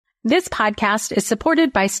This podcast is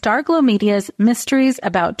supported by Starglow Media's Mysteries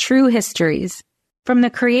About True Histories. From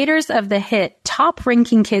the creators of the hit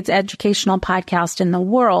top-ranking kids educational podcast in the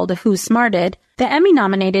world, Who Smarted, the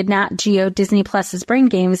Emmy-nominated Nat Geo Disney Plus's Brain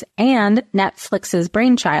Games, and Netflix's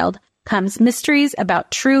Brainchild, comes Mysteries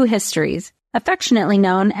About True Histories, affectionately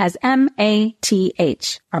known as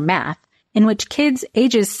MATH, or math, in which kids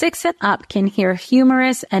ages 6 and up can hear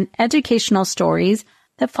humorous and educational stories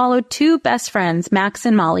that follow two best friends, Max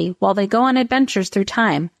and Molly, while they go on adventures through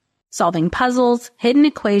time, solving puzzles, hidden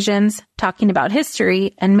equations, talking about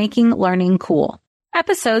history, and making learning cool.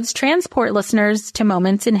 Episodes transport listeners to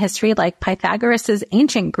moments in history like Pythagoras'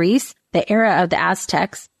 ancient Greece, the era of the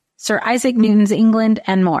Aztecs, Sir Isaac Newton's England,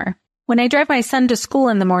 and more. When I drive my son to school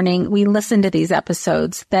in the morning, we listen to these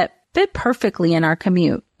episodes that fit perfectly in our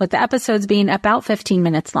commute, with the episodes being about 15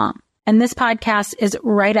 minutes long. And this podcast is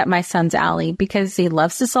right up my son's alley because he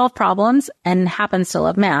loves to solve problems and happens to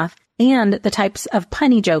love math and the types of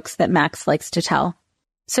punny jokes that Max likes to tell.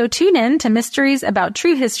 So tune in to Mysteries About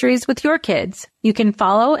True Histories with your kids. You can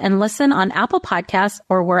follow and listen on Apple Podcasts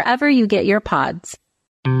or wherever you get your pods.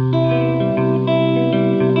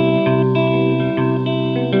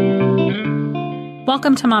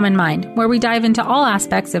 Welcome to Mom and Mind, where we dive into all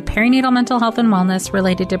aspects of perinatal mental health and wellness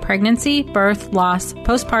related to pregnancy, birth, loss,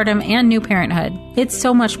 postpartum, and new parenthood. It's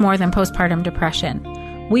so much more than postpartum depression.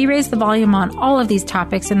 We raise the volume on all of these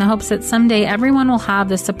topics in the hopes that someday everyone will have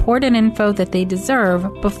the support and info that they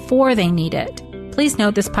deserve before they need it. Please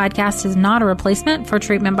note this podcast is not a replacement for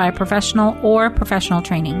treatment by a professional or professional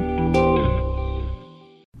training.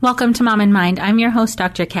 Welcome to Mom and Mind. I'm your host,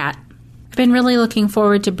 Dr. Kat. I've been really looking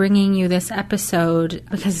forward to bringing you this episode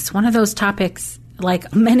because it's one of those topics,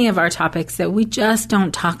 like many of our topics, that we just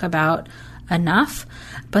don't talk about enough.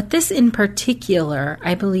 But this in particular,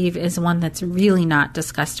 I believe, is one that's really not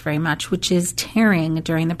discussed very much, which is tearing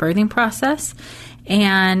during the birthing process.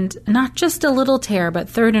 And not just a little tear, but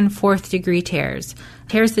 3rd and 4th degree tears.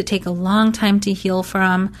 Tears that take a long time to heal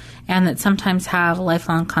from and that sometimes have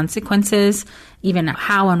lifelong consequences. Even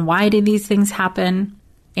how and why do these things happen?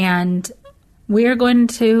 And we're going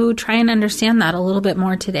to try and understand that a little bit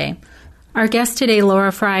more today. Our guest today,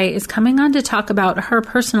 Laura Fry, is coming on to talk about her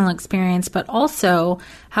personal experience, but also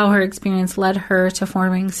how her experience led her to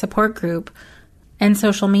forming a support group and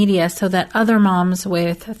social media so that other moms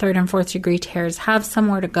with 3rd and 4th degree tears have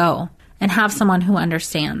somewhere to go and have someone who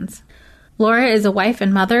understands. Laura is a wife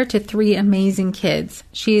and mother to 3 amazing kids.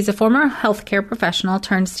 She is a former healthcare professional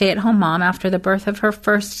turned stay-at-home mom after the birth of her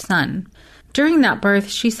first son. During that birth,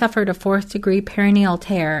 she suffered a 4th degree perineal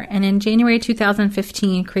tear, and in January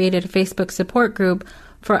 2015 created a Facebook support group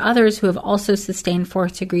for others who have also sustained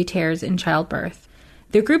 4th degree tears in childbirth.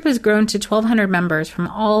 The group has grown to 1,200 members from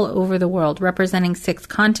all over the world, representing 6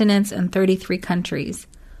 continents and 33 countries.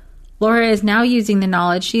 Laura is now using the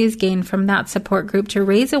knowledge she has gained from that support group to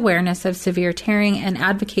raise awareness of severe tearing and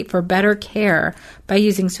advocate for better care by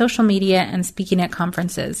using social media and speaking at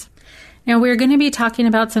conferences. Now, we're going to be talking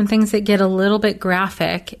about some things that get a little bit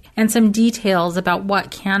graphic and some details about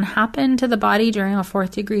what can happen to the body during a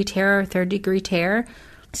 4th degree tear or 3rd degree tear.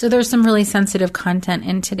 So there's some really sensitive content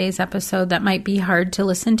in today's episode that might be hard to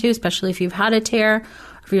listen to, especially if you've had a tear, or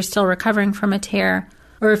if you're still recovering from a tear,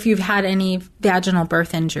 or if you've had any vaginal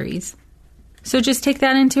birth injuries. So just take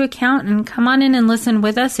that into account and come on in and listen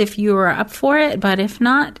with us if you are up for it. But if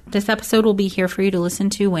not, this episode will be here for you to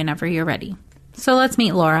listen to whenever you're ready. So let's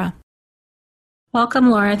meet Laura.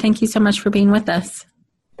 Welcome, Laura. Thank you so much for being with us.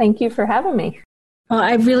 Thank you for having me. Well,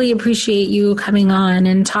 I really appreciate you coming on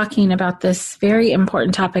and talking about this very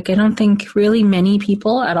important topic. I don't think really many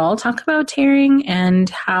people at all talk about tearing and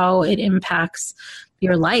how it impacts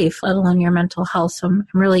your life, let alone your mental health. So I'm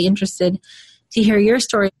really interested to hear your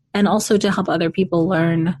story and also to help other people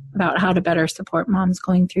learn about how to better support moms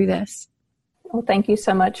going through this. Well, thank you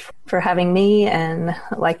so much for having me. And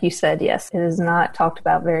like you said, yes, it is not talked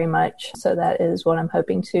about very much. So that is what I'm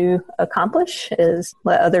hoping to accomplish, is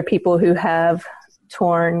let other people who have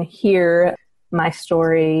torn hear my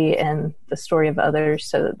story and the story of others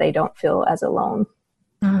so that they don't feel as alone.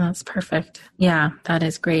 Oh, that's perfect. Yeah, that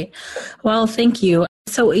is great. Well, thank you.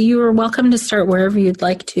 So you are welcome to start wherever you'd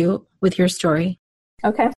like to with your story.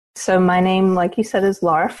 Okay. So my name, like you said, is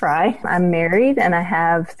Laura Fry. I'm married and I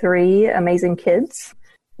have 3 amazing kids.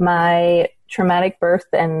 My traumatic birth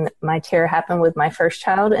and my tear happened with my first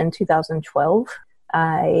child in 2012.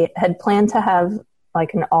 I had planned to have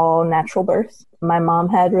like an all natural birth. My mom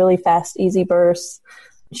had really fast, easy births.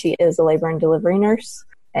 She is a labor and delivery nurse.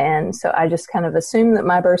 And so I just kind of assumed that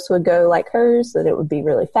my births would go like hers, that it would be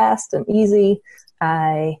really fast and easy.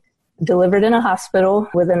 I delivered in a hospital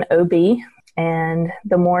with an OB. And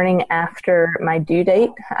the morning after my due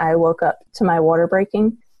date, I woke up to my water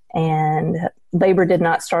breaking, and labor did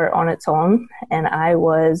not start on its own, and I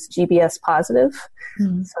was GBS positive.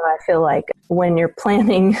 So I feel like when you're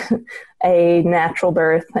planning a natural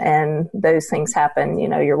birth and those things happen,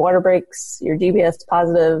 your water breaks, you're GBS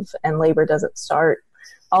positive, and labor doesn't start,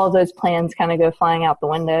 all of those plans kind of go flying out the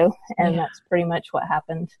window, and that's pretty much what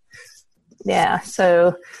happened. Yeah,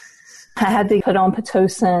 so I had to put on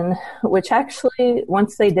Pitocin, which actually,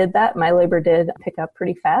 once they did that, my labor did pick up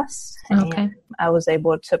pretty fast. Okay. And I was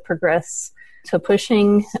able to progress to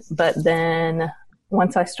pushing. But then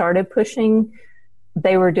once I started pushing,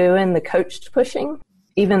 they were doing the coached pushing,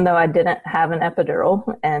 even though I didn't have an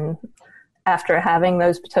epidural. And after having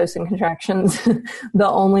those Pitocin contractions, the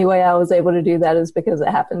only way I was able to do that is because it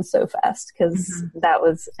happened so fast, because that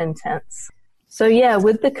was intense. So yeah,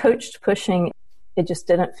 with the coached pushing, it just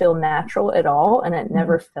didn't feel natural at all, and it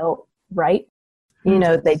never felt right.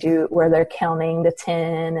 They do where they're counting to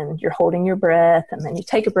 10 and you're holding your breath, and then you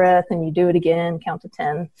take a breath and you do it again, count to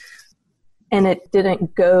 10. And it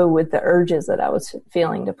didn't go with the urges that I was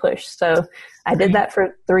feeling to push. So I did that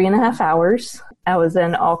for 3.5 hours. I was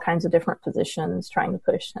in all kinds of different positions trying to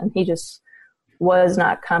push, and he just was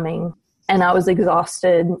not coming. And I was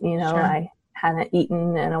exhausted. I hadn't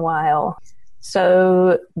eaten in a while.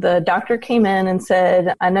 So the doctor came in and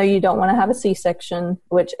said, I know you don't want to have a C-section,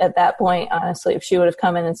 which at that point, honestly, if she would have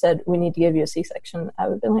come in and said, we need to give you a C-section, I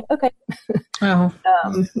would have been like, okay.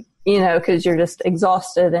 Because you're just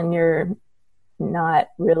exhausted and you're not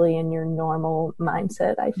really in your normal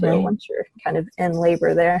mindset, I feel, once you're kind of in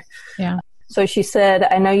labor there. Yeah. So she said,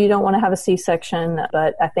 I know you don't want to have a C-section,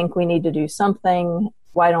 but I think we need to do something.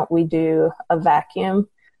 Why don't we do a vacuum?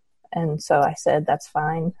 And so I said, that's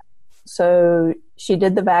fine. So she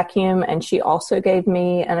did the vacuum, and she also gave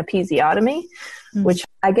me an episiotomy, which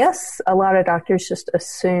I guess a lot of doctors just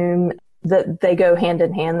assume that they go hand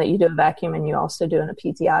in hand, that you do a vacuum and you also do an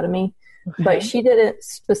episiotomy. Okay. But she didn't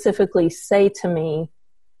specifically say to me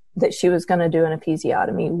that she was going to do an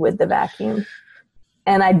episiotomy with the vacuum.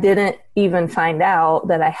 And I didn't even find out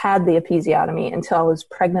that I had the episiotomy until I was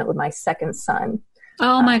pregnant with my second son.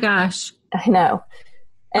 Oh my gosh. I know.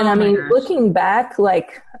 And looking back,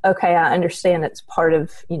 okay, I understand it's part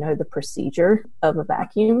of, the procedure of a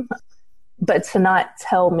vacuum, but to not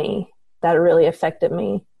tell me that it really affected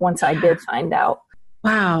me once I did find out.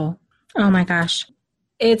 Wow. Oh my gosh.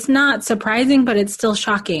 It's not surprising, but it's still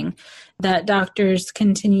shocking that doctors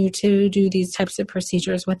continue to do these types of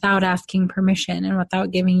procedures without asking permission and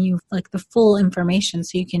without giving you the full information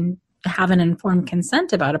so you can have an informed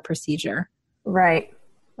consent about a procedure. Right.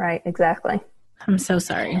 Exactly. I'm so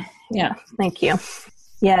sorry. Yeah. Thank you.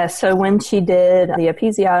 Yeah. So when she did the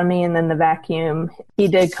episiotomy and then the vacuum, he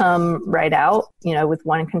did come right out, with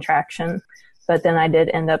one contraction, but then I did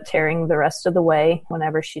end up tearing the rest of the way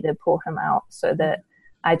whenever she did pull him out, so that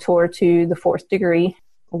I tore to the 4th degree,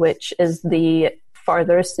 which is the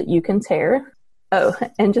farthest that you can tear. Oh,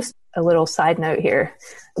 and just a little side note here.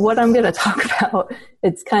 What I'm going to talk about,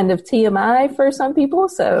 it's kind of TMI for some people.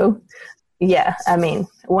 So yeah,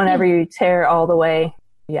 whenever you tear all the way,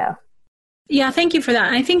 yeah. Yeah, thank you for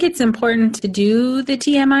that. I think it's important to do the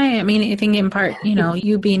TMI. I think in part,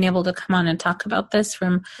 you being able to come on and talk about this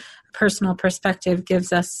from a personal perspective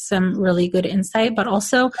gives us some really good insight. But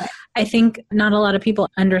also, I think not a lot of people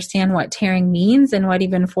understand what tearing means and what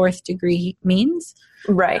even 4th degree means.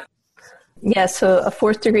 Right. Yeah, so a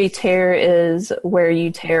 4th degree tear is where you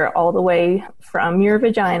tear all the way from your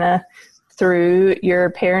vagina through your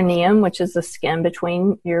perineum, which is the skin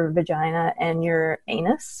between your vagina and your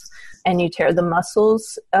anus. And you tear the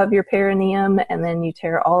muscles of your perineum, and then you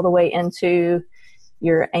tear all the way into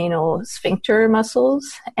your anal sphincter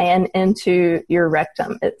muscles and into your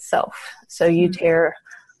rectum itself. So you tear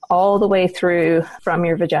all the way through from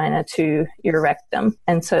your vagina to your rectum.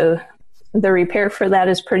 And so the repair for that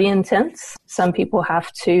is pretty intense. Some people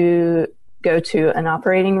have to go to an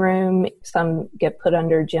operating room. Some get put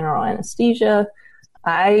under general anesthesia.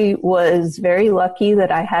 I was very lucky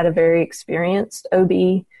that I had a very experienced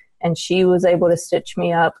OB, and she was able to stitch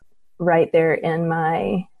me up right there in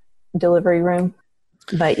my delivery room.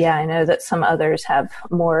 But yeah, I know that some others have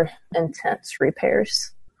more intense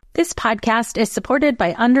repairs. This podcast is supported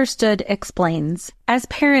by Understood Explains. As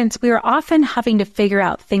parents, we are often having to figure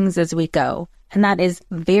out things as we go, and that is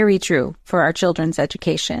very true for our children's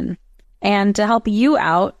education. And to help you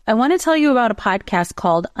out, I want to tell you about a podcast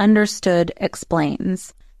called Understood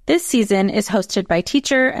Explains. This season is hosted by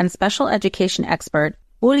teacher and special education expert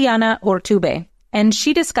Juliana Urtube, and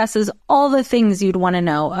she discusses all the things you'd want to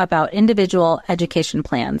know about individual education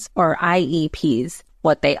plans, or IEPs,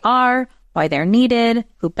 what they are, why they're needed,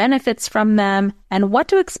 who benefits from them, and what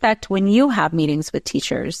to expect when you have meetings with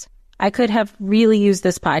teachers. I could have really used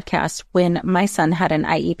this podcast when my son had an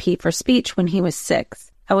IEP for speech when he was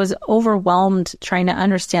 6. I was overwhelmed trying to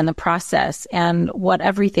understand the process and what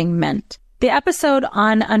everything meant. The episode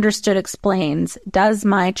on Understood Explains, Does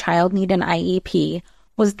My Child Need an IEP?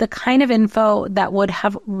 Was the kind of info that would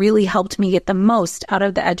have really helped me get the most out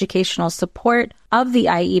of the educational support of the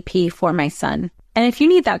IEP for my son. And if you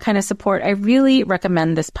need that kind of support, I really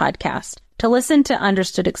recommend this podcast. To listen to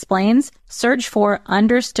Understood Explains, search for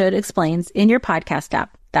Understood Explains in your podcast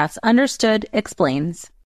app. That's Understood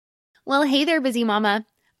Explains. Well, hey there, busy mama.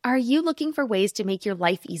 Are you looking for ways to make your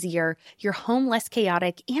life easier, your home less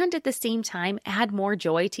chaotic, and at the same time add more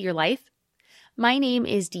joy to your life? My name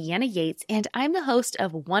is Deanna Yates, and I'm the host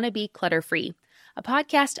of Wanna Be Clutter-Free, a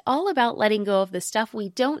podcast all about letting go of the stuff we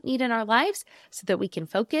don't need in our lives so that we can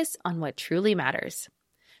focus on what truly matters.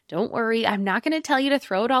 Don't worry, I'm not going to tell you to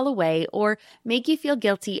throw it all away or make you feel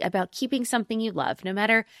guilty about keeping something you love, no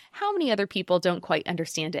matter how many other people don't quite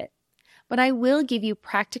understand it. But I will give you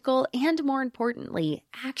practical and, more importantly,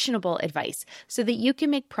 actionable advice so that you can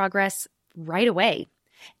make progress right away.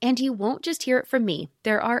 And you won't just hear it from me.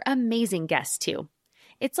 There are amazing guests too.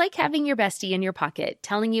 It's like having your bestie in your pocket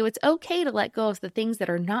telling you it's okay to let go of the things that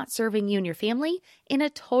are not serving you and your family in a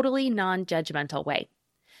totally non-judgmental way.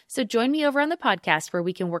 So join me over on the podcast where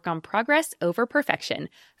we can work on progress over perfection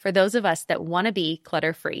for those of us that want to be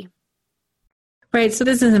clutter-free. Right. So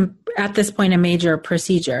this is, at this point, a major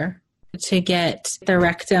procedure to get the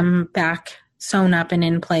rectum back sewn up and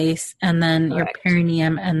in place, and then your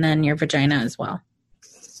perineum, and then your vagina as well.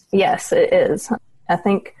 Yes, it is. I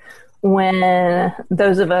think when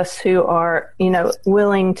those of us who are,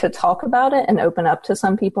 willing to talk about it and open up to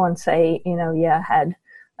some people and say, I had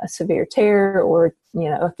a severe tear or, a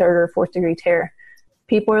 3rd or 4th degree tear,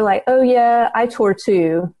 people are like, oh yeah, I tore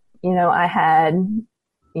too. I had,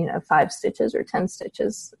 5 stitches or 10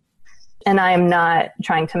 stitches. And I am not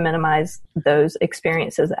trying to minimize those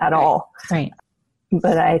experiences at all. Right.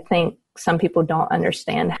 But I think some people don't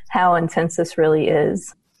understand how intense this really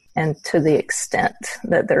is, and to the extent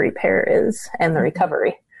that the repair is and the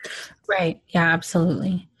recovery. Right. Yeah,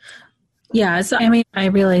 absolutely. Yeah. So, I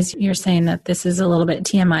realize you're saying that this is a little bit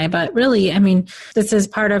TMI, but really, this is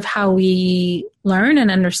part of how we learn and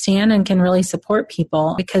understand and can really support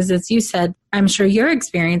people, because as you said, I'm sure your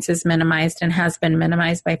experience is minimized and has been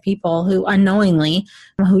minimized by people who unknowingly,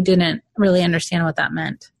 who didn't really understand what that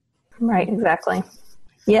meant. Right. Exactly.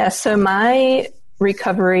 Yeah. So my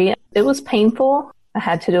recovery, it was painful. I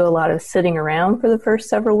had to do a lot of sitting around for the first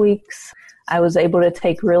several weeks. I was able to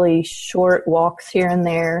take really short walks here and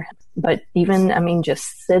there. But even,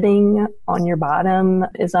 just sitting on your bottom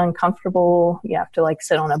is uncomfortable. You have to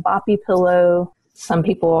sit on a boppy pillow. Some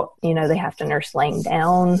people, they have to nurse laying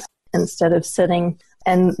down instead of sitting.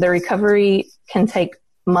 And the recovery can take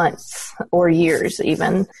months or years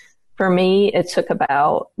even. For me, it took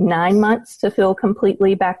about 9 months to feel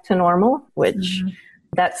completely back to normal, which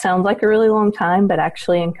that sounds like a really long time, but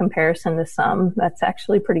actually in comparison to some, that's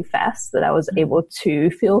actually pretty fast that I was able to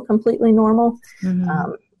feel completely normal.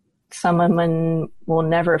 Some women will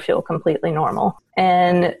never feel completely normal.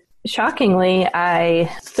 And shockingly, I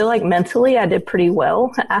feel like mentally I did pretty well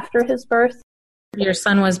after his birth. Your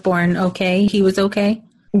son was born okay? He was okay?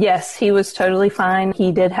 Yes, he was totally fine.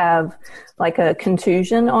 He did have a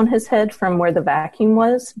contusion on his head from where the vacuum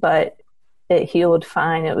was, but it healed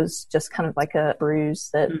fine. It was just kind of like a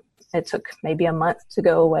bruise that it took maybe a month to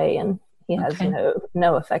go away, and he has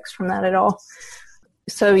no effects from that at all.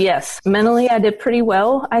 So yes, mentally I did pretty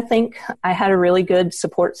well. I think I had a really good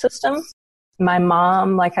support system. My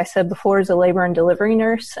mom, like I said before, is a labor and delivery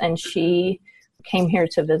nurse, and she came here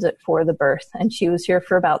to visit for the birth, and she was here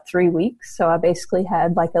for about 3 weeks. So I basically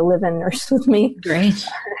had a live-in nurse with me. Great.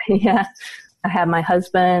 Yeah. I had my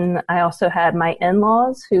husband. I also had my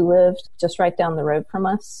in-laws who lived just right down the road from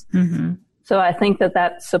us. So I think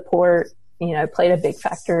that support, played a big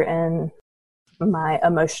factor in my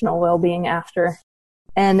emotional well-being after.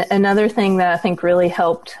 And another thing that I think really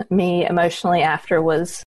helped me emotionally after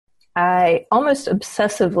was I almost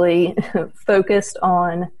obsessively focused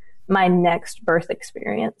on my next birth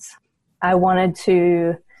experience. I wanted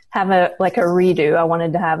to have a redo. I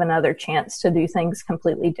wanted to have another chance to do things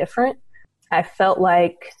completely different. I felt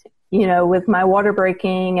like, with my water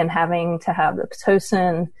breaking and having to have the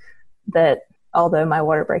Pitocin, that although my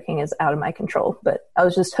water breaking is out of my control, but I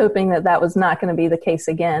was just hoping that was not going to be the case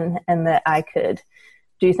again, and that I could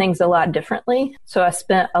do things a lot differently. So I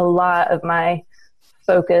spent a lot of my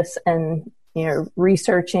focus and,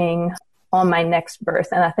 researching on my next birth.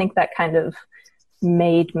 And I think that kind of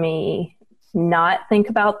made me not think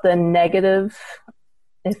about the negative,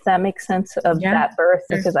 if that makes sense, of that birth,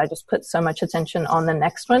 because I just put so much attention on the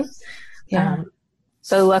next one. Yeah.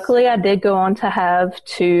 So luckily I did go on to have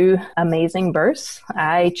 2 amazing births.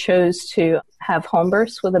 I chose to have home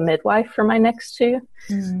births with a midwife for my next 2.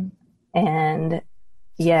 Mm-hmm. And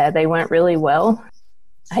yeah, they went really well.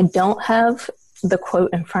 I don't have the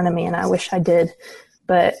quote in front of me, and I wish I did,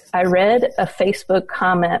 but I read a Facebook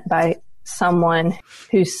comment by someone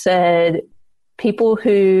who said people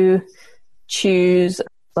who choose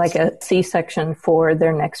like a C-section for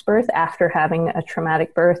their next birth after having a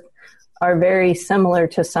traumatic birth are very similar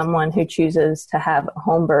to someone who chooses to have a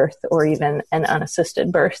home birth or even an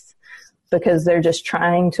unassisted birth, because they're just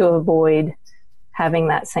trying to avoid having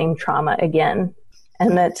that same trauma again.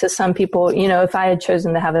 And that to some people, you know, if I had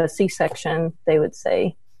chosen to have a C-section, they would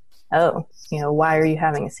say, oh, you know, why are you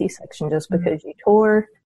having a C-section? Just because you tore?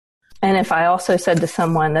 And if I also said to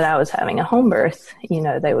someone that I was having a home birth, you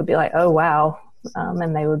know, they would be like, oh, wow.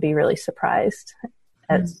 And they would be really surprised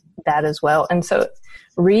at that as well. And so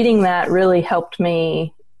reading that really helped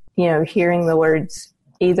me, you know, hearing the words,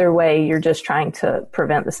 either way, you're just trying to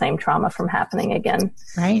prevent the same trauma from happening again.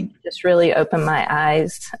 Right. Just really opened my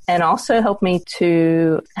eyes, and also helped me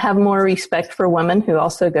to have more respect for women who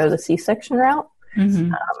also go the C-section route.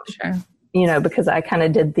 Mm-hmm. Sure. You know, because I kind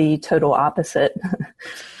of did the total opposite.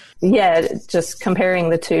 Yeah, just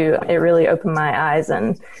comparing the two, it really opened my eyes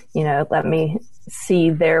and, you know, let me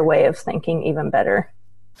see their way of thinking even better.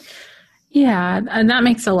 Yeah, and that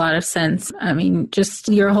makes a lot of sense. I mean, just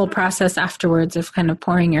your whole process afterwards of kind of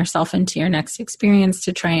pouring yourself into your next experience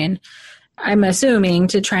to try and, I'm assuming,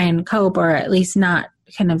 to try and cope, or at least not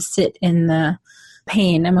kind of sit in the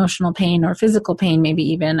pain, emotional pain or physical pain, maybe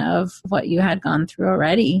even, of what you had gone through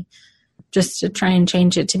already, just to try and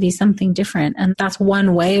change it to be something different. And that's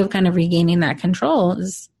one way of kind of regaining that control,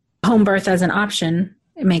 is home birth as an option.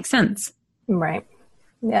 It makes sense. Right.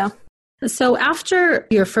 Yeah. So after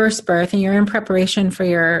your first birth and you're in preparation for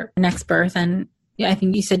your next birth, and I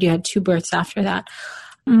think you said you had 2 births after that,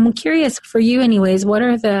 I'm curious, for you anyways, what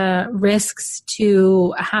are the risks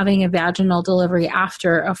to having a vaginal delivery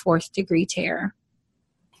after a 4th degree tear?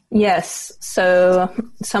 Yes. So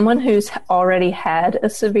someone who's already had a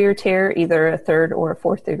severe tear, either a 3rd or a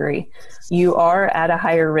 4th degree, you are at a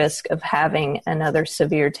higher risk of having another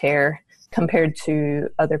severe tear compared to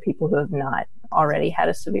other people who have not already had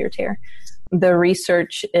a severe tear. The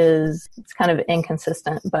research it's kind of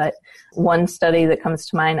inconsistent, but one study that comes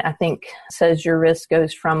to mind, I think, says your risk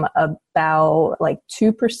goes from about like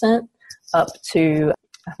 2% up to,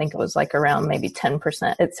 I think it was like around maybe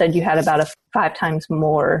 10%. It said you had about a 5 times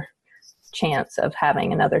more chance of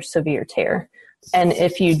having another severe tear. And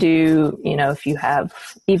if you do, you know, if you have,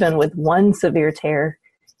 even with one severe tear,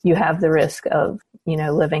 you have the risk of, you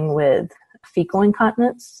know, living with fecal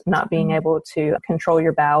incontinence, not being able to control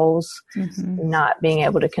your bowels, not being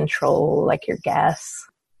able to control like your gas,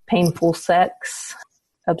 painful sex,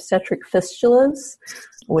 obstetric fistulas,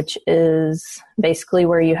 which is basically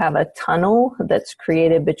where you have a tunnel that's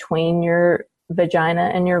created between your vagina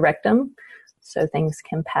and your rectum. So things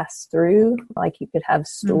can pass through, like you could have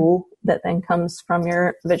stool that then comes from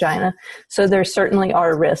your vagina. So there certainly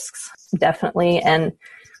are risks, definitely. And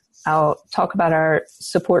I'll talk about our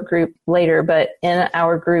support group later, but in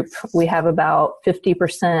our group, we have about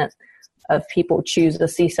 50% of people choose a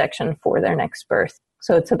C-section for their next birth.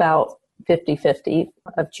 So it's about 50-50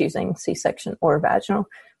 of choosing C-section or vaginal,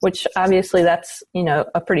 which obviously that's, you know,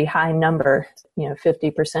 a pretty high number, you know,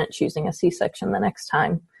 50% choosing a C-section the next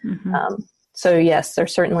time. So yes, there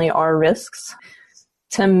certainly are risks.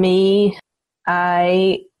 To me,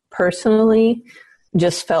 I personally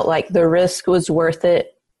just felt like the risk was worth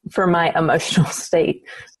it for my emotional state.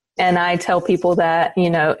 And I tell people that, you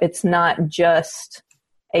know, it's not just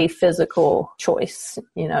a physical choice.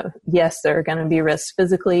 You know, yes, there are going to be risks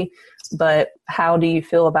physically, but how do you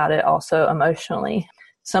feel about it also emotionally?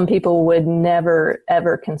 Some people would never,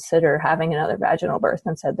 ever consider having another vaginal birth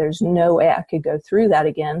and said, there's no way I could go through that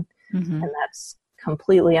again. And that's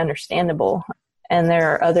completely understandable. And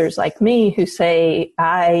there are others like me who say,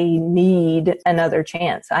 I need another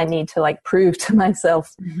chance. I need to like prove to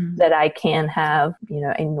myself that I can have, you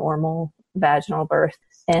know, a normal vaginal birth.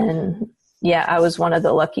 And yeah, I was one of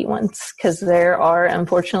the lucky ones, because there are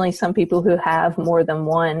unfortunately some people who have more than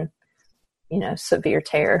one, you know, severe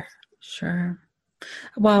tear. Sure.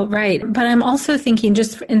 Well, right. But I'm also thinking,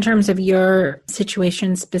 just in terms of your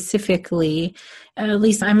situation specifically, at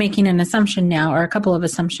least I'm making an assumption now, or a couple of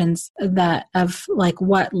assumptions, that of like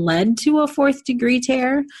what led to a 4th degree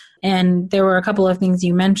tear. And there were a couple of things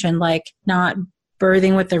you mentioned, like not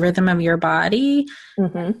birthing with the rhythm of your body.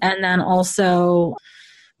 Mm-hmm. And then also,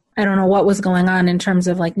 I don't know what was going on in terms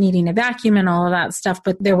of like needing a vacuum and all of that stuff,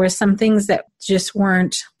 but there were some things that just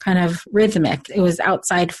weren't kind of rhythmic. It was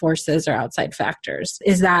outside forces or outside factors.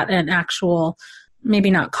 Is that an actual,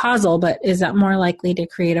 maybe not causal, but is that more likely to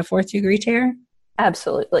create a 4th degree tear?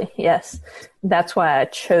 Absolutely. Yes. That's why I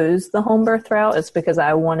chose the home birth route, is because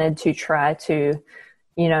I wanted to try to,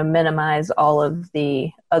 minimize all of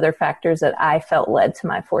the other factors that I felt led to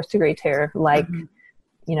my 4th degree tear, like,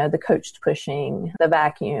 the coached pushing, the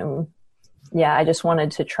vacuum. Yeah. I just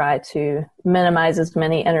wanted to try to minimize as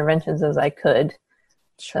many interventions as I could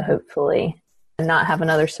to hopefully not have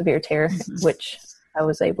another severe tear, which I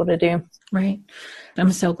was able to do. Right.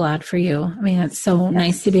 I'm so glad for you. I mean, it's so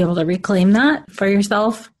nice to be able to reclaim that for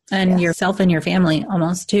yourself and yourself and your family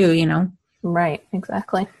almost too, Right.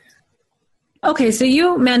 Exactly. Okay. So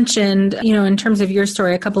you mentioned, in terms of your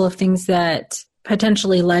story, a couple of things that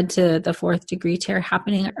potentially led to the 4th degree tear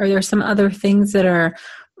happening. Are there some other things that are,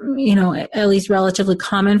 at least relatively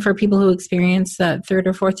common for people who experience 3rd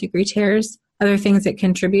or 4th degree tears? Other things that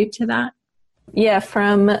contribute to that? Yeah.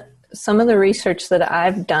 From some of the research that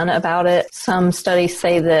I've done about it, some studies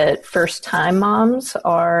say that first-time moms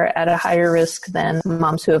are at a higher risk than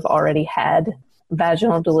moms who have already had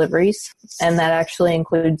vaginal deliveries. And that actually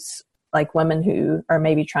includes like women who are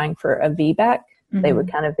maybe trying for a VBAC. Mm-hmm. They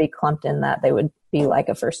would kind of be clumped in that. They would be like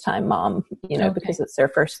a first-time mom, because it's their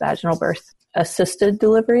first vaginal birth. Assisted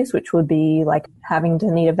deliveries, which would be like having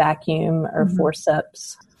to need a vacuum or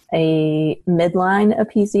forceps. A midline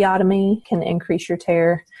episiotomy can increase your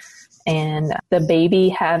tear. And the baby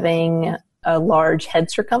having a large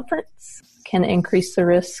head circumference can increase the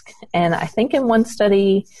risk. And I think in one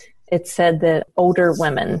study, it said that older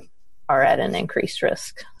women are at an increased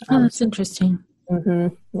risk. Oh, that's interesting.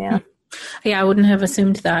 Yeah. Yeah, I wouldn't have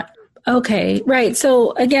assumed that. Okay, right.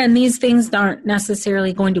 So again, these things aren't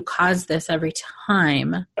necessarily going to cause this every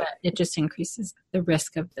time, but it just increases the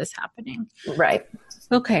risk of this happening. Right.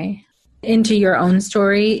 Okay. Into your own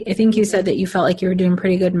story, I think you said that you felt like you were doing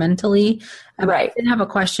pretty good mentally. Right. I did have a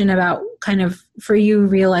question about kind of for you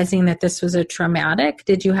realizing that this was a traumatic.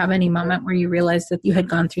 Did you have any moment where you realized that you had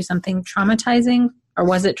gone through something traumatizing, or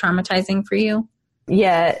was it traumatizing for you?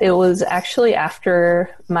 Yeah, it was actually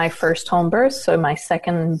after my first home birth. So my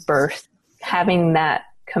second birth, having that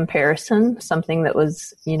comparison, something that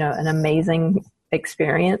was, an amazing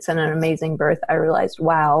experience and an amazing birth, I realized,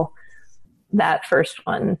 wow, that first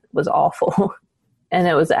one was awful. And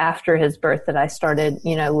it was after his birth that I started,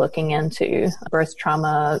 looking into birth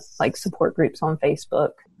trauma, like support groups on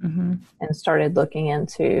Facebook, and started looking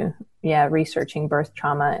into, researching birth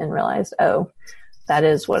trauma and realized, oh, that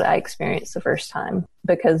is what I experienced the first time.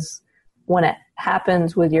 Because when it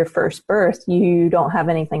happens with your first birth, you don't have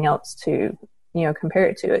anything else to, compare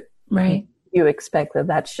it to. It. Right. You expect that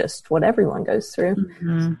that's just what everyone goes through.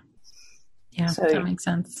 Mm-hmm. Yeah, so, that makes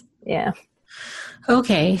sense. Yeah.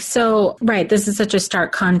 Okay. So, right. This is such a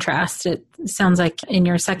stark contrast. It sounds like in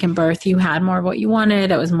your second birth, you had more of what you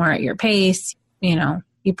wanted. It was more at your pace.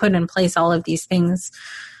 You put in place all of these things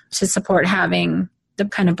to support having the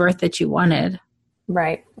kind of birth that you wanted.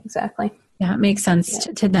 Right. Exactly. Yeah. It makes sense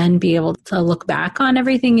to then be able to look back on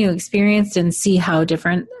everything you experienced and see how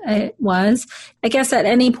different it was. I guess at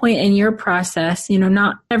any point in your process,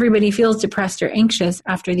 not everybody feels depressed or anxious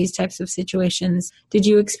after these types of situations. Did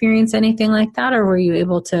you experience anything like that, or were you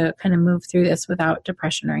able to kind of move through this without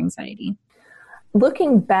depression or anxiety?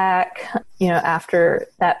 Looking back, after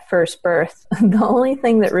that first birth, the only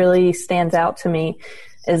thing that really stands out to me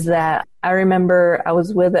is that I remember I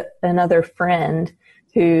was with another friend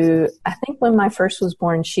who, I think when my first was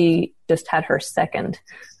born, she just had her second.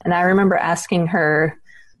 And I remember asking her,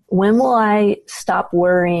 when will I stop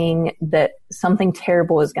worrying that something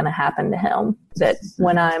terrible is going to happen to him? That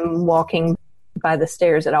when I'm walking by the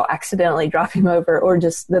stairs that I'll accidentally drop him over, or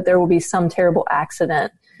just that there will be some terrible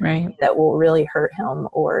accident that will really hurt him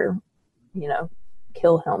or,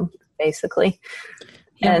 kill him, basically.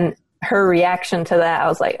 Yeah. And her reaction to that, I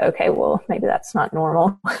was like, okay, well, maybe that's not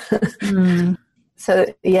normal. So,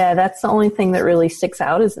 that's the only thing that really sticks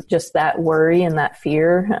out is just that worry and that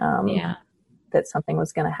fear that something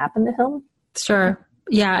was going to happen to him. Sure.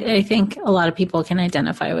 Yeah, I think a lot of people can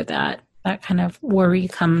identify with that. That kind of worry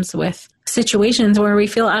comes with situations where we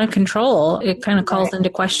feel out of control. It kind of calls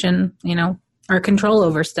into question, our control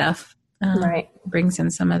over stuff. Brings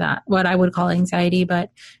in some of that, what I would call anxiety,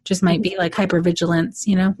 but just might be like hypervigilance,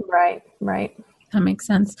 Right. That makes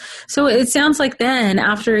sense. So it sounds like then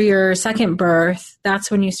after your second birth,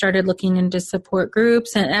 that's when you started looking into support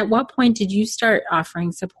groups. And at what point did you start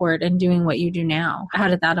offering support and doing what you do now? How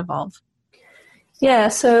did that evolve? Yeah,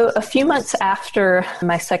 so a few months after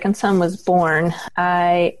my second son was born,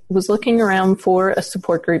 I was looking around for a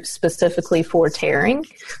support group specifically for tearing.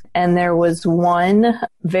 And there was one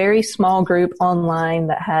very small group online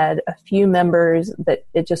that had a few members, but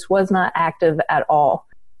it just was not active at all.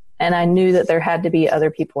 And I knew that there had to be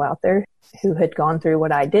other people out there who had gone through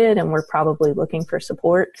what I did and were probably looking for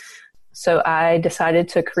support. So I decided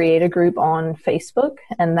to create a group on Facebook,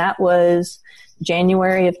 and that was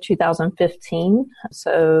January of 2015.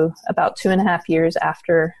 So about 2.5 years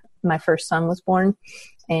after my first son was born.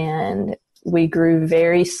 And we grew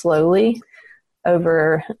very slowly.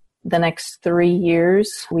 Over the next 3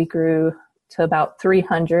 years, we grew to about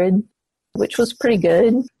 300, which was pretty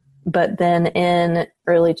good. But then in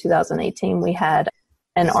early 2018, we had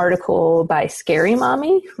an article by Scary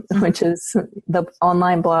Mommy, which is the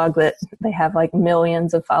online blog that they have like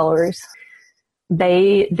millions of followers.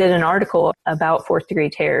 They did an article about fourth degree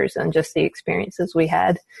tears and just the experiences we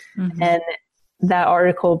had. Mm-hmm. And that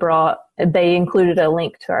article they included a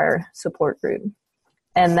link to our support group.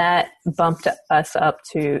 And that bumped us up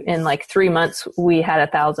to, in like 3 months, we had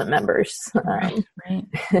 1,000 members. Right.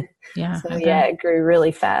 Yeah. So yeah, it grew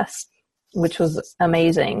really fast, which was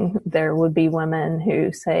amazing. There would be women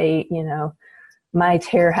who say, my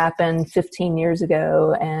tear happened 15 years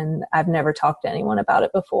ago and I've never talked to anyone about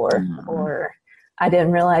it before. Mm-hmm. Or I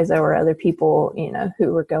didn't realize there were other people,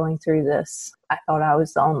 who were going through this. I thought I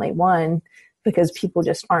was the only one, because people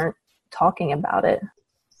just aren't talking about it.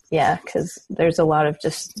 Yeah, because there's a lot of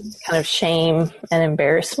just kind of shame and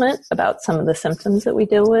embarrassment about some of the symptoms that we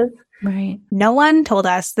deal with. Right. No one told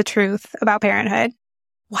us the truth about parenthood.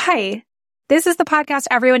 Why? This is the podcast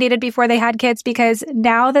everyone needed before they had kids, because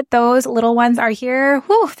now that those little ones are here,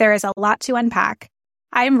 there is a lot to unpack.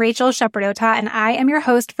 I'm Rachel Shepardota, and I am your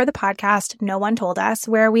host for the podcast No One Told Us,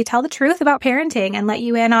 where we tell the truth about parenting and let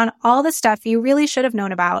you in on all the stuff you really should have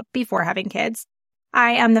known about before having kids.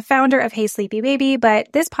 I am the founder of Hey Sleepy Baby,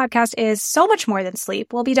 but this podcast is so much more than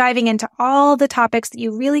sleep. We'll be diving into all the topics that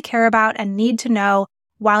you really care about and need to know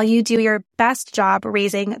while you do your best job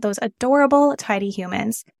raising those adorable, tiny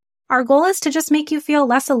humans. Our goal is to just make you feel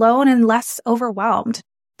less alone and less overwhelmed.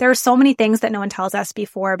 There are so many things that no one tells us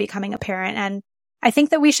before becoming a parent, and I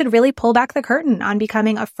think that we should really pull back the curtain on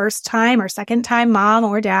becoming a first-time or second-time mom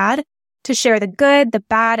or dad to share the good, the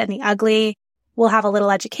bad, and the ugly. We'll have a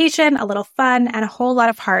little education, a little fun, and a whole lot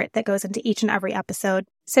of heart that goes into each and every episode.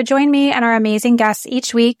 So join me and our amazing guests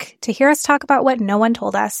each week to hear us talk about what no one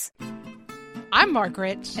told us. I'm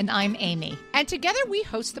Margaret. And I'm Amy. And together we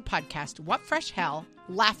host the podcast, What Fresh Hell?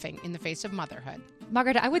 Laughing in the Face of Motherhood.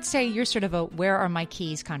 Margaret, I would say you're sort of a where are my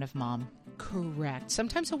keys kind of mom. Correct.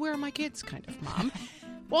 Sometimes a where are my kids kind of mom.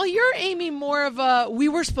 Well, you're, Amy, more of a we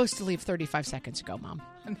were supposed to leave 35 seconds ago, mom.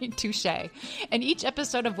 I mean, touche. In each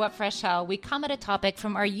episode of What Fresh Hell, we come at a topic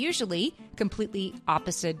from our usually completely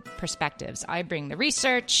opposite perspectives. I bring the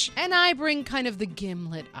research. And I bring kind of the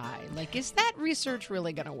gimlet eye. Like, is that research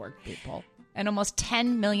really going to work, people? And almost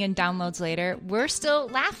 10 million downloads later, we're still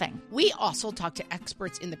laughing. We also talk to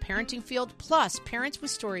experts in the parenting field, plus parents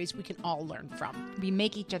with stories we can all learn from. We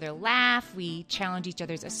make each other laugh, we challenge each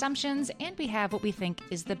other's assumptions, and we have what we think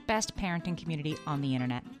is the best parenting community on the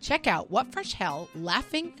internet. Check out What Fresh Hell?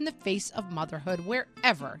 Laughing in the Face of Motherhood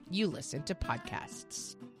wherever you listen to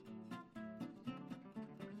podcasts.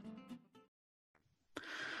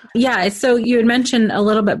 Yeah. So you had mentioned a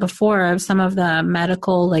little bit before of some of the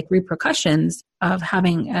medical repercussions of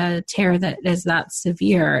having a tear that is that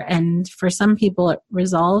severe. And for some people it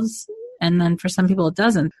resolves, and then for some people it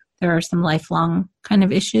doesn't. There are some lifelong kind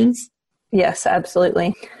of issues. Yes,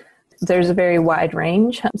 absolutely. There's a very wide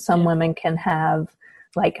range. Some women can have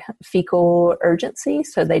fecal urgency,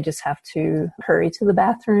 so they just have to hurry to the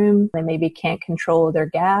bathroom. They maybe can't control their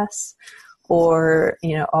gas. Or,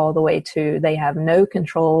 all the way to they have no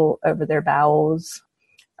control over their bowels,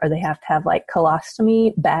 or they have to have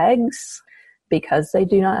colostomy bags because they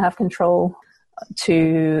do not have control,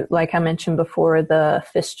 to, like I mentioned before, the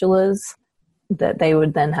fistulas that they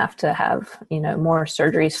would then have to have, more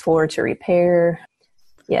surgeries for to repair.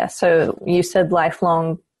 Yeah. So you said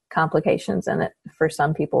lifelong complications, and for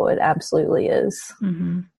some people it absolutely is.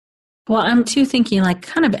 Mm-hmm. Well, I'm too thinking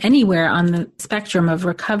kind of anywhere on the spectrum of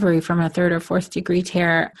recovery from a third or fourth degree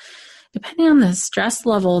tear, depending on the stress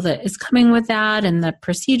level that is coming with that and the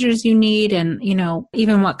procedures you need, and,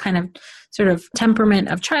 even what kind of sort of temperament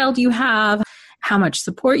of child you have, how much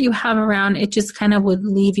support you have around, it just kind of would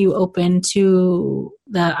leave you open to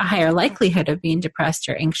the higher likelihood of being depressed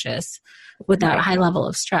or anxious with that high level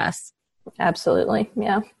of stress. Absolutely.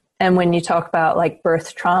 Yeah. And when you talk about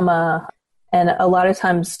birth trauma, and a lot of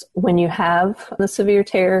times when you have the severe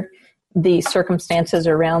tear, the circumstances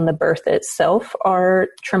around the birth itself are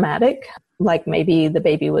traumatic. Like maybe the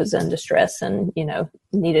baby was in distress and,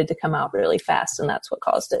 needed to come out really fast, and that's what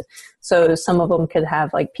caused it. So some of them could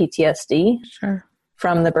have like PTSD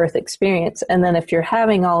from the birth experience. And then if you're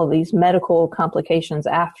having all of these medical complications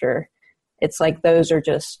after, it's like those are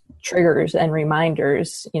just triggers and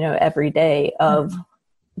reminders, every day of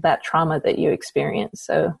that trauma that you experience.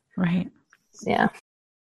 So, yeah.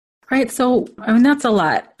 Right. So, that's a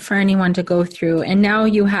lot for anyone to go through. And now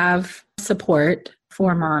you have support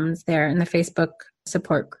for moms there in the Facebook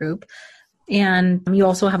support group. And you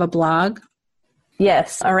also have a blog.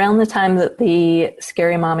 Yes. Around the time that the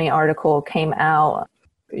Scary Mommy article came out,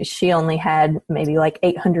 she only had maybe like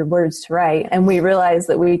 800 words to write. And we realized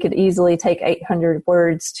that we could easily take 800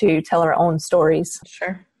 words to tell our own stories.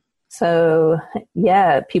 Sure. So,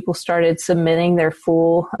 yeah, people started submitting their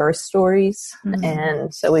full birth stories. Mm-hmm.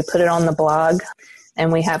 And so we put it on the blog,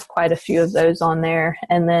 and we have quite a few of those on there.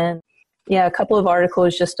 And then, a couple of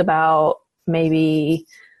articles just about maybe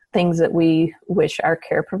things that we wish our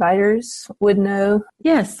care providers would know.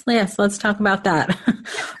 Yes. Let's talk about that.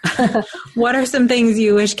 What are some things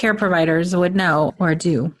you wish care providers would know or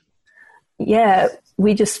do? Yeah,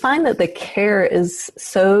 we just find that the care is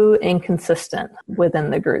so inconsistent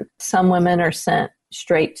within the group. Some women are sent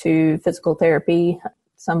straight to physical therapy.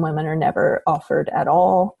 Some women are never offered at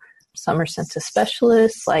all. Some are sent to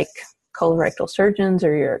specialists like colorectal surgeons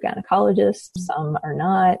or urogynecologists. Some are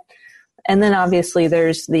not. And then obviously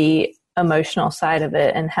there's the emotional side of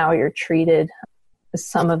it and how you're treated.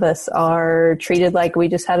 Some of us are treated like we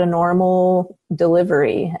just had a normal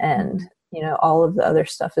delivery, and, all of the other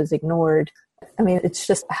stuff is ignored. I mean, it's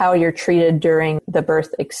just how you're treated during the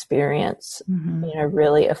birth experience,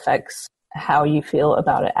 really affects how you feel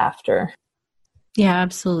about it after. Yeah,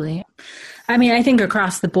 absolutely. I mean, I think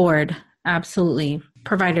across the board, absolutely,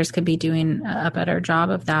 providers could be doing a better job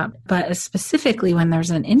of that. But specifically when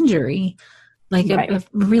there's an injury, like a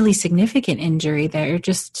really significant injury there,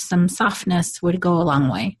 just some softness would go a long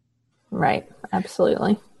way. Right.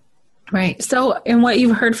 Absolutely. Right. So in what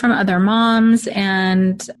you've heard from other moms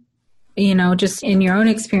and, just in your own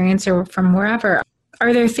experience or from wherever,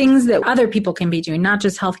 are there things that other people can be doing, not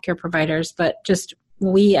just healthcare providers, but just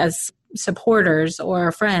we as supporters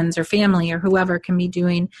or friends or family or whoever can be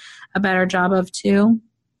doing a better job of too?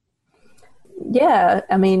 Yeah.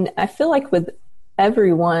 I mean, I feel like with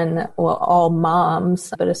everyone, well, all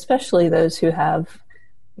moms, but especially those who have,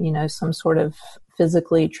 some sort of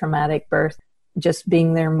physically traumatic birth, just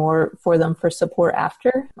being there more for them for support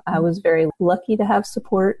after. I was very lucky to have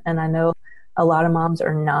support, and I know a lot of moms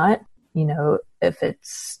are not, if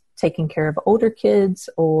it's taking care of older kids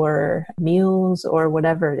or meals or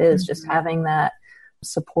whatever it is, just having that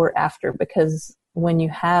support after, because when you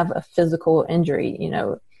have a physical injury,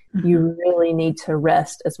 you really need to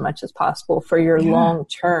rest as much as possible for your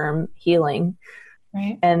long-term healing.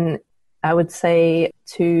 Right. And I would say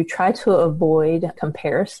to try to avoid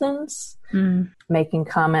comparisons, making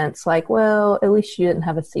comments like, well, at least you didn't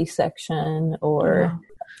have a C-section, or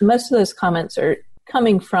most of those comments are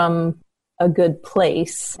coming from a good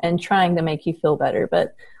place and trying to make you feel better.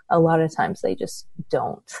 But a lot of times they just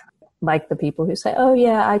don't. Like the people who say, oh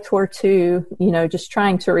yeah, I tore too, just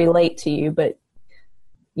trying to relate to you, but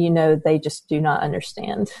they just do not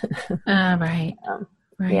understand. Right.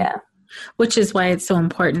 Right. Yeah. Which is why it's so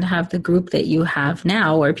important to have the group that you have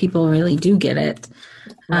now where people really do get it.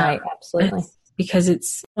 Right. Absolutely. Because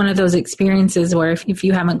it's one of those experiences where if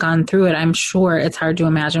you haven't gone through it, I'm sure it's hard to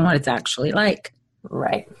imagine what it's actually like.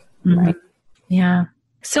 Right. Mm-hmm. Right. Yeah.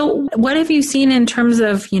 So what have you seen in terms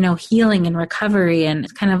of, healing and recovery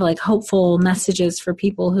and kind of like hopeful messages for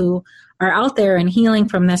people who are out there and healing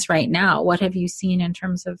from this right now? What have you seen in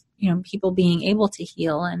terms of, people being able to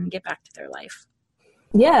heal and get back to their life?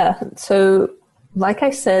 Yeah. So like I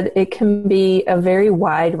said, it can be a very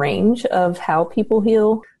wide range of how people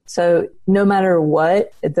heal. So no matter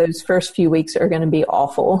what, those first few weeks are going to be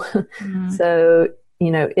awful. So,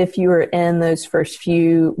 if you are in those first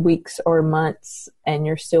few weeks or months and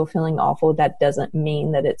you're still feeling awful, that doesn't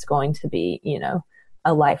mean that it's going to be,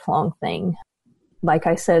 a lifelong thing. Like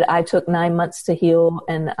I said, I took 9 months to heal,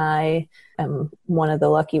 and I am one of the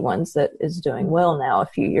lucky ones that is doing well now a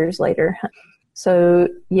few years later. So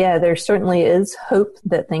yeah, there certainly is hope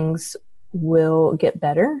that things will get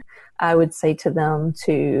better. I would say to them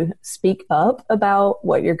to speak up about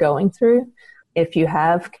what you're going through. If you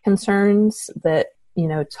have concerns, that,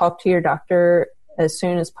 talk to your doctor as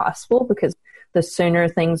soon as possible, because the sooner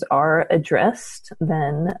things are addressed,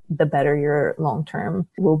 then the better your long-term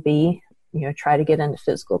will be. try to get into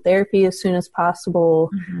physical therapy as soon as possible,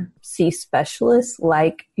 see specialists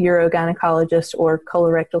like urogynecologists or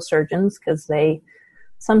colorectal surgeons, because they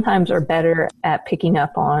sometimes are better at picking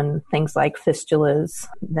up on things like fistulas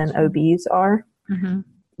than OBs are.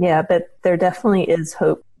 Yeah, but there definitely is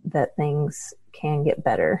hope that things can get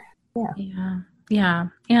better. Yeah.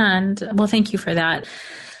 And well, thank you for that.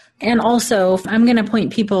 And also, I'm going to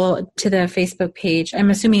point people to the Facebook page.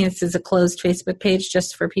 I'm assuming this is a closed Facebook page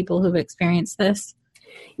just for people who've experienced this.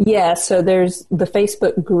 Yeah, so there's the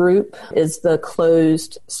Facebook group is the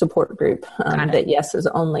closed support group that, yes, is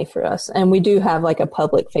only for us. And we do have like a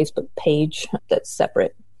public Facebook page that's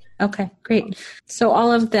separate. Okay, great. So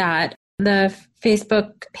all of that, the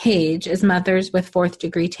Facebook page is Mothers with Fourth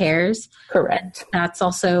Degree Tears. Correct. That's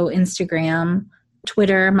also Instagram,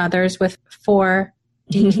 Twitter, Mothers with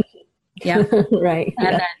 4D. Yeah. Right.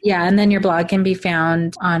 And then your blog can be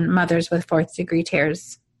found on Mothers with Fourth Degree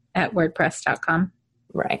Tears at WordPress.com.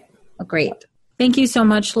 Right. Oh, great. Thank you so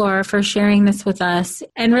much, Laura, for sharing this with us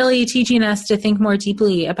and really teaching us to think more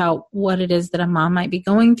deeply about what it is that a mom might be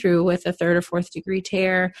going through with a third or fourth degree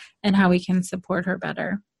tear and how we can support her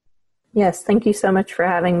better. Yes. Thank you so much for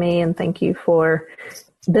having me, and thank you for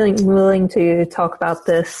being willing to talk about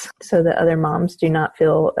this so that other moms do not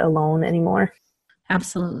feel alone anymore.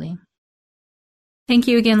 Absolutely. Thank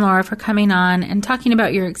you again, Laura, for coming on and talking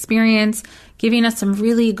about your experience, giving us some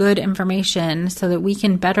really good information so that we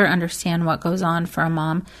can better understand what goes on for a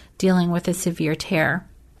mom dealing with a severe tear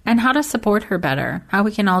and how to support her better, how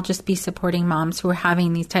we can all just be supporting moms who are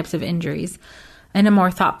having these types of injuries in a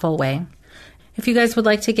more thoughtful way. If you guys would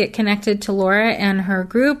like to get connected to Laura and her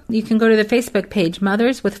group, you can go to the Facebook page,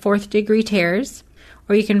 Mothers with Fourth Degree Tears,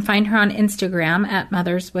 or you can find her on Instagram at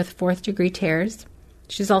Mothers with Fourth Degree Tears.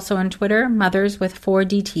 She's also on Twitter, Mothers with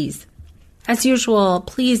 4DTs. As usual,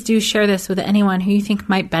 please do share this with anyone who you think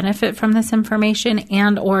might benefit from this information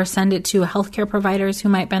and or send it to healthcare providers who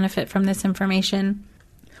might benefit from this information.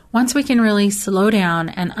 Once we can really slow down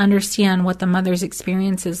and understand what the mother's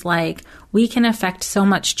experience is like, we can affect so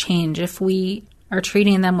much change if we are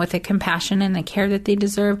treating them with the compassion and the care that they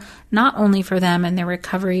deserve, not only for them and their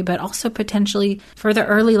recovery, but also potentially for the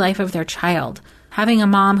early life of their child. Having a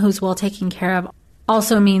mom who's well taken care of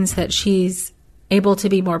also means that she's able to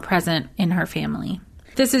be more present in her family.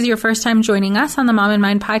 If this is your first time joining us on the Mom and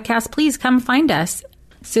Mind podcast, please come find us.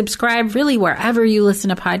 Subscribe really wherever you listen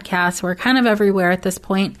to podcasts. We're kind of everywhere at this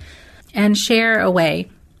point. And share away.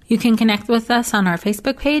 You can connect with us on our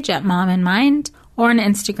Facebook page at Mom and Mind or on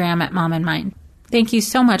Instagram at Mom and Mind. Thank you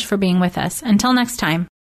so much for being with us. Until next time.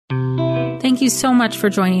 Thank you so much for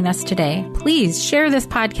joining us today. Please share this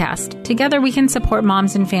podcast. Together we can support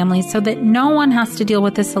moms and families so that no one has to deal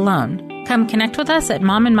with this alone. Come connect with us at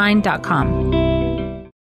momandmind.com.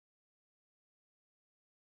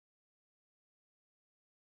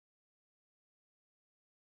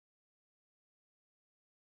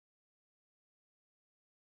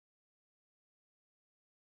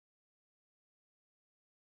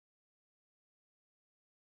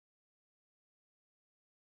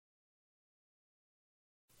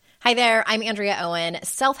 Hi there, I'm Andrea Owen,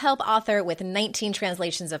 self-help author with 19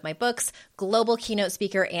 translations of my books, global keynote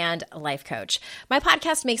speaker, and life coach. My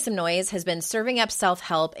podcast, Make Some Noise, has been serving up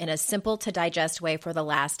self-help in a simple-to-digest way for the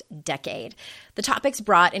last decade. The topics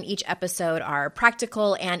brought in each episode are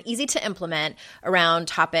practical and easy to implement around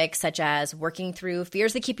topics such as working through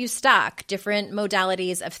fears that keep you stuck, different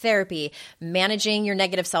modalities of therapy, managing your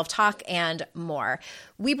negative self-talk, and more.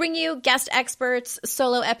 We bring you guest experts,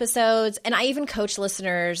 solo episodes, and I even coach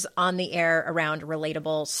listeners on the air around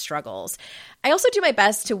relatable struggles. I also do my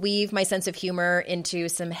best to weave my sense of humor into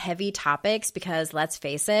some heavy topics because, let's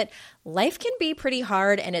face it, life can be pretty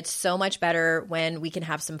hard, and it's so much better when we can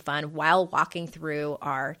have some fun while walking through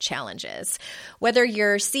our challenges. Whether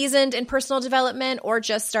you're seasoned in personal development or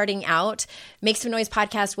just starting out, Make Some Noise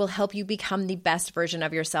podcast will help you become the best version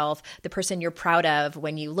of yourself, the person you're proud of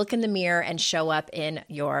when you look in the mirror and show up in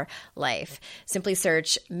your life. Simply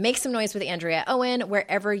search Make Some Noise with Andrea Owen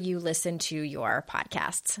wherever you listen to your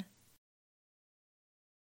podcasts.